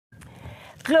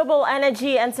Global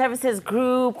Energy and Services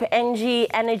Group, NG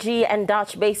Energy, and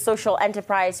Dutch-based social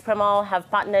enterprise Premal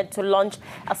have partnered to launch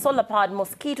a solar-powered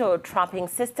mosquito trapping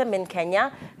system in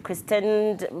Kenya.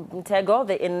 Christened Mtego,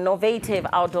 the innovative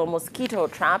outdoor mosquito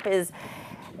trap,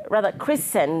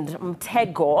 christened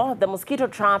Mtego. The mosquito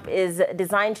trap is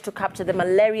designed to capture the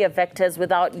malaria vectors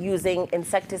without using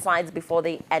insecticides before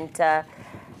they enter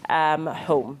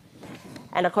home.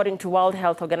 And according to World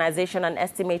Health Organization, an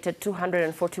estimated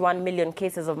 241 million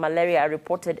cases of malaria are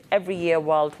reported every year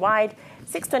worldwide,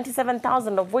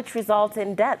 627,000 of which result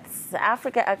in deaths.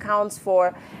 Africa accounts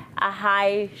for a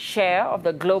high share of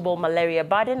the global malaria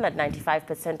burden at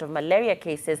 95% of malaria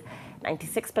cases,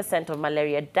 96% of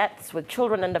malaria deaths, with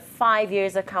children under 5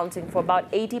 years accounting for about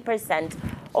 80%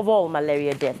 of all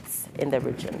malaria deaths in the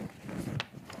region.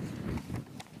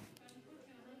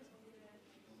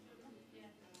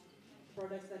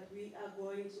 Products that we are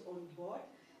going to onboard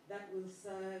that will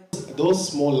serve. Those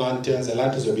small lanterns, the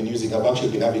lanterns we've been using, have actually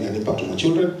been having an impact on the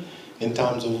children in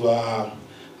terms of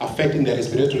affecting their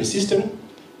respiratory system.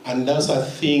 And those are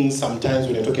things sometimes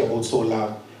when you're talking about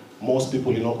solar, most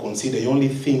people will not consider. You're only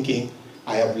thinking,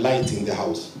 I have light in the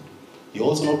house. You're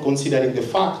also not considering the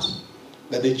fact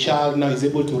that the child now is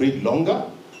able to read longer,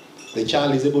 the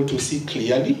child is able to see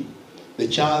clearly, the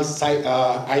child's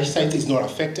eyesight is not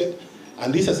affected.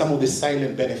 And these are some of the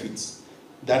silent benefits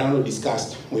that are not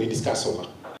discussed when you discuss solar.